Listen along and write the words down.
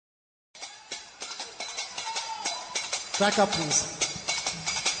Track up, please.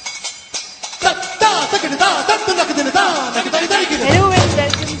 Hello and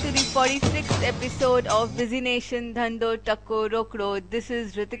welcome to the 46th episode of Busy Nation Dhando Takko Rokro. This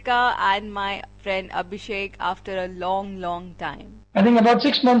is Ritika and my friend Abhishek after a long time. I think about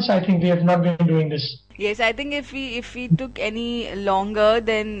 6 months we have not been doing this. Yes, I think if we took any longer,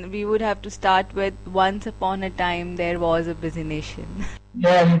 then we would have to start with Once Upon a Time There Was a Busy Nation.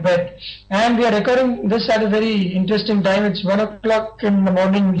 Yeah, you bet. And we are recording this at a very interesting time. It's 1 o'clock in the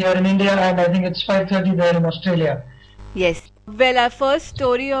morning here in India, and I think it's 5:30 there in Australia. Yes. Well, our first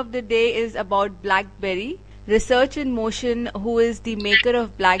story of the day is about BlackBerry. Research in Motion, who is the maker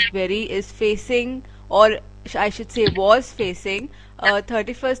of BlackBerry, is facing, or I should say was facing, a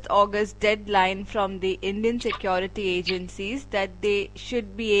 31st August deadline from the Indian security agencies that they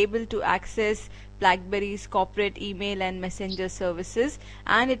should be able to access BlackBerry's corporate email and messenger services,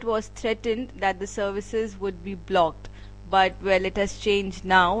 and it was threatened that the services would be blocked. But well, it has changed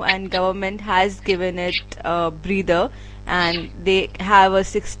now, and government has given it a breather, and they have a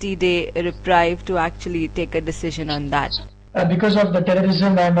 60-day reprieve to actually take a decision on that. Because of the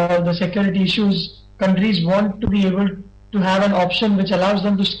terrorism and all the security issues, countries want to be able to have an option which allows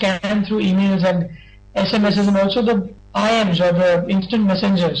them to scan through emails and SMSs and also the IMs or the instant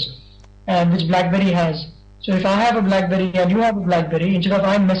messengers which BlackBerry has. So if I have a BlackBerry and you have a BlackBerry, instead of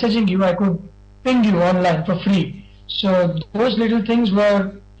I'm messaging you, I could ping you online for free. So those little things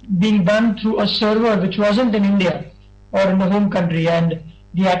were being done through a server which wasn't in India or in the home country, and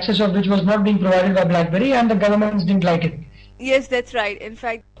the access of which was not being provided by BlackBerry, and the governments didn't like it. Yes, that's right. In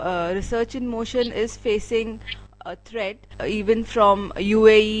fact, Research in Motion is facing a threat even from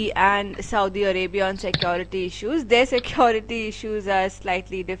UAE and Saudi Arabia on security issues. Their security issues are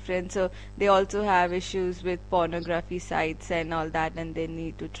slightly different, so they also have issues with pornography sites and all that, and they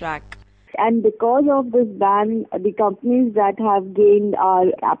need to track. And because of this ban, the companies that have gained are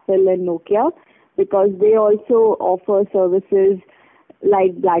Apple and Nokia, because they also offer services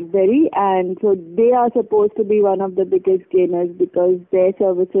like BlackBerry, and so they are supposed to be one of the biggest gainers because their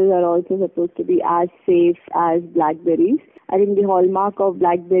services are also supposed to be as safe as BlackBerry's. I think the hallmark of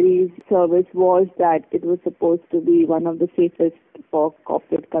BlackBerry's service was that it was supposed to be one of the safest for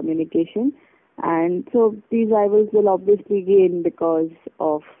corporate communication, and so these rivals will obviously gain because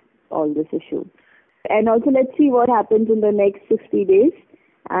of all this issue. And also, let's see what happens in the next 60 days,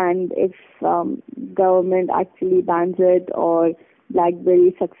 and if government actually bans it or BlackBerry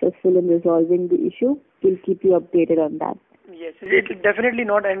is successful in resolving the issue. We'll keep you updated on that. Yes, it will definitely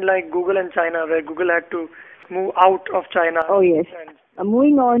not end like Google and China, where Google had to move out of China. Oh yes.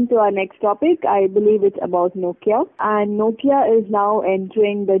 Moving on to our next topic, I believe it's about Nokia. And Nokia is now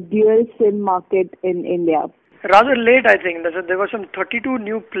entering the dual SIM market in India. Rather late, I think. There were some 32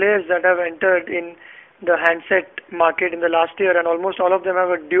 new players that have entered in the handset market in the last year, and almost all of them have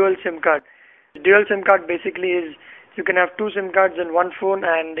a dual SIM card. Dual SIM card basically is you can have two SIM cards in one phone,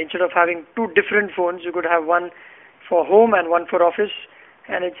 and instead of having two different phones, you could have one for home and one for office,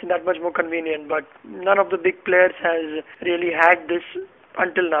 and it's that much more convenient. But none of the big players has really had this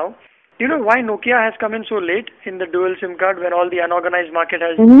until now. You know why Nokia has come in so late in the dual SIM card when all the unorganized market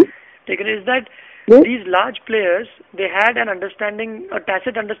has taken it? Is that these large players, they had an understanding, a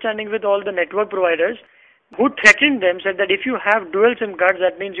tacit understanding with all the network providers who threatened them, said that if you have dual SIM cards,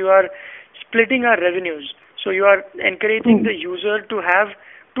 that means you are splitting our revenues. So you are encouraging the user to have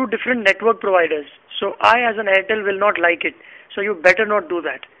two different network providers. So I as an Airtel will not like it. So you better not do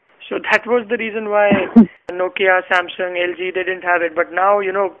that. So that was the reason why Nokia, Samsung, LG, they didn't have it. But now,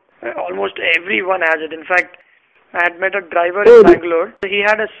 almost everyone has it. In fact, I had met a driver in Bangalore. He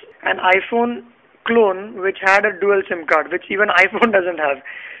had an iPhone clone which had a dual SIM card, which even iPhone doesn't have.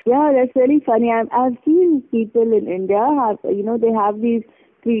 Yeah, that's really funny. I've seen people in India have, they have these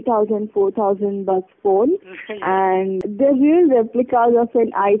 3,000, 4,000 bucks phone, and they're real replicas of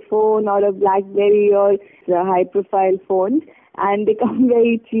an iPhone or a BlackBerry or a high-profile phone, and they come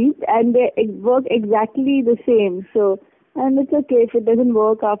very cheap, and they work exactly the same. So, and it's okay if it doesn't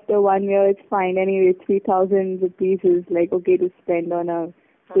work after 1 year, it's fine. Anyway, 3,000 rupees is like okay to spend on a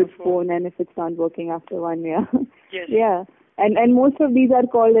good phone, and if it's not working after 1 year, yes. Yeah. And most of these are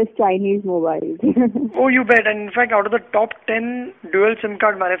called as Chinese mobiles. Oh, you bet. And in fact, out of the top 10 dual SIM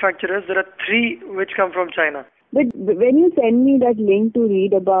card manufacturers, there are 3 which come from China. But when you send me that link to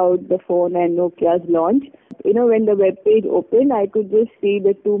read about the phone and Nokia's launch, when the web page opened, I could just see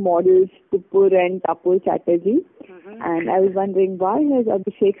the 2 models, Tupur and Tapur Chatterjee. And I was wondering, why has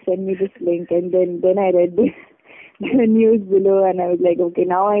Abhishek sent me this link? And then I read the news below, and I was like, okay,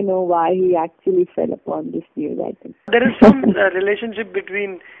 now I know why he actually fell upon this news, I think. There is some relationship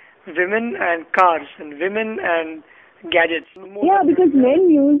between women and cars and women and gadgets. Yeah, because men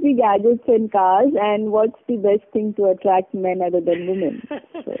use the gadgets in cars, and what's the best thing to attract men other than women?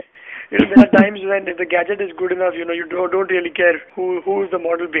 So. There are times when if the gadget is good enough, you don't really care who's the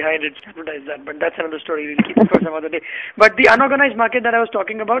model behind it. Advertise that, but that's another story. We'll keep it for some other day. But the unorganized market that I was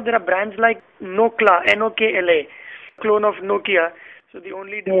talking about, there are brands like Nokla, Nokla, clone of Nokia. So the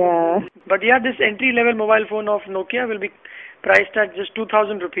only difference. But yeah, this entry-level mobile phone of Nokia will be priced at just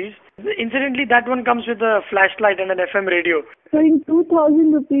 2,000 rupees. Incidentally, that one comes with a flashlight and an FM radio. So in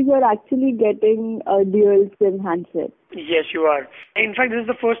 2,000 rupees, you're actually getting a dual SIM handset. Yes, you are. In fact, this is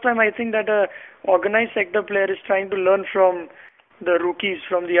the first time I think that a organized sector player is trying to learn from the rookies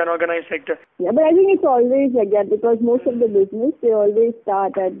from the unorganized sector. Yeah, but I think it's always like that because most of the business, they always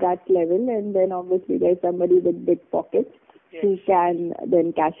start at that level and then obviously there's somebody with big pockets. Yes. Who can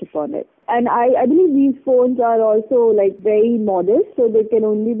then cash upon it. And I believe these phones are also like very modest, so they can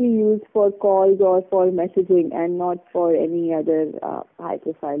only be used for calls or for messaging and not for any other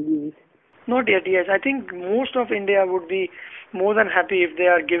high-profile use. Not yet, yes. I think most of India would be more than happy if they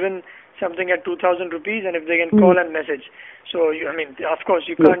are given something at 2,000 rupees and if they can call and message. So, of course,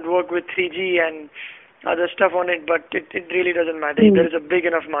 you can't work with 3G and other stuff on it, but it really doesn't matter. There is a big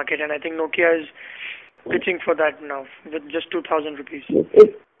enough market, and I think Nokia is pitching for that now with just 2,000 rupees. Yes.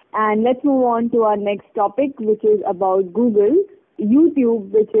 And let's move on to our next topic, which is about Google.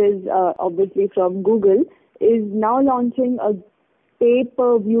 YouTube, which is obviously from Google, is now launching a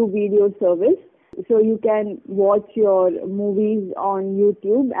pay-per-view video service. So you can watch your movies on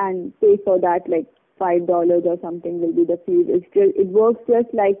YouTube and pay for that, like $5 or something will be the fee. It works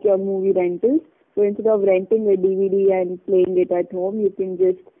just like your movie rentals. So instead of renting a DVD and playing it at home, you can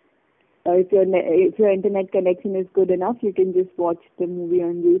just if your internet connection is good enough, you can just watch the movie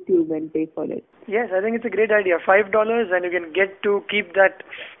on YouTube and pay for it. Yes, I think it's a great idea. $5 and you can get to keep that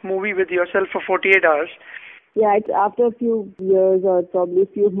movie with yourself for 48 hours. Yeah, it's after a few years or probably a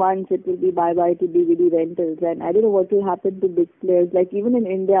few months, it will be bye-bye to DVD rentals. And I don't know what will happen to big players. Like even in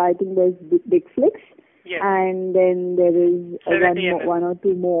India, I think there's Bigflix. Yes. And then there is one or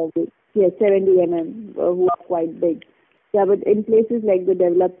two more. 70mm, who are quite big. Yeah, but in places like the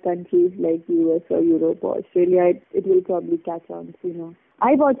developed countries like US or Europe or Australia, it will probably catch on sooner.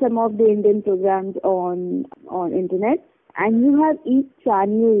 I watch some of the Indian programs on internet, and you have each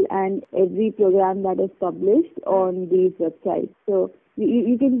channel and every program that is published on these websites. So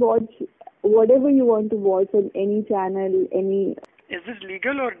you can watch whatever you want to watch on any channel, any. Is this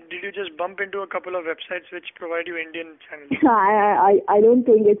legal or did you just bump into a couple of websites which provide you Indian channels? I don't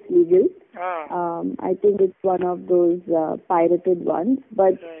think it's legal. I think it's one of those pirated ones.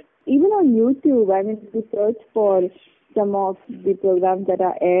 But even on YouTube, I mean, if you search for some of the programs that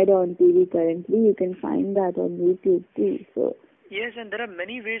are aired on TV currently, you can find that on YouTube too. So yes, and there are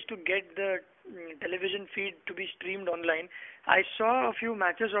many ways to get the television feed to be streamed online. I saw a few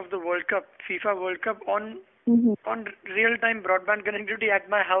matches of the World Cup, FIFA World Cup on real-time broadband connectivity at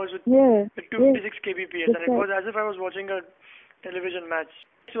my house with 256 kbps, and it was as if I was watching a television match.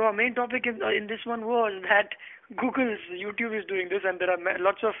 So our main topic in this one was that YouTube is doing this, and there are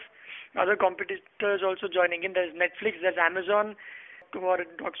lots of other competitors also joining in. There's Netflix, there's Amazon, who are in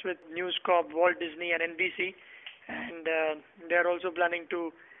talks with News Corp, Walt Disney, and NBC, and they're also planning to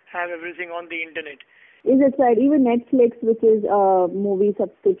have everything on the internet. Is it right? Even Netflix, which is a movie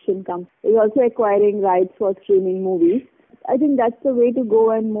subscription company, is also acquiring rights for streaming movies. I think that's the way to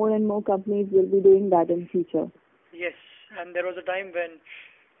go, and more companies will be doing that in future. Yes, and there was a time when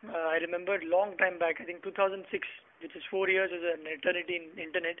I remembered long time back, I think 2006, which is 4 years, is an eternity in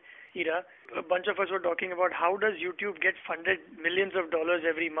internet era. A bunch of us were talking about how does YouTube get funded millions of dollars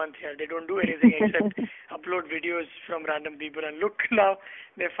every month here. They don't do anything except upload videos from random people. And look now,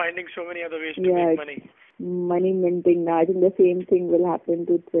 they're finding so many other ways to make money. Money minting now. I think the same thing will happen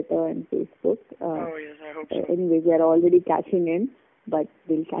to Twitter and Facebook. Yes, I hope so. Anyway, they are already cashing in, but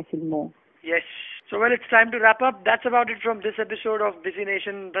they'll cash in more. Yes. So, well, it's time to wrap up. That's about it from this episode of Busy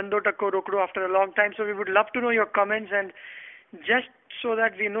Nation, Dhando Takko Rokdo after a long time. So we would love to know your comments, and just so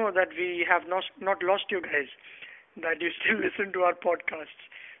that we know that we have not lost you guys, that you still listen to our podcasts.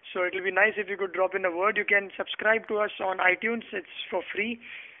 So it will be nice if you could drop in a word. You can subscribe to us on iTunes. It's for free.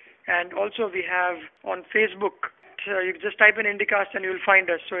 And also we have on Facebook. So you just type in Indicast and you'll find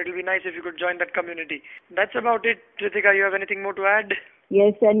us. So it will be nice if you could join that community. That's about it. Ritika, you have anything more to add?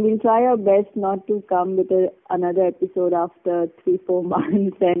 Yes, and we'll try our best not to come with another episode after 3-4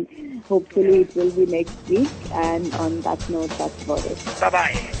 months, and hopefully it will be next week. And on that note, that's about it.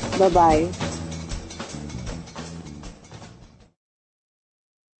 Bye-bye. Bye-bye.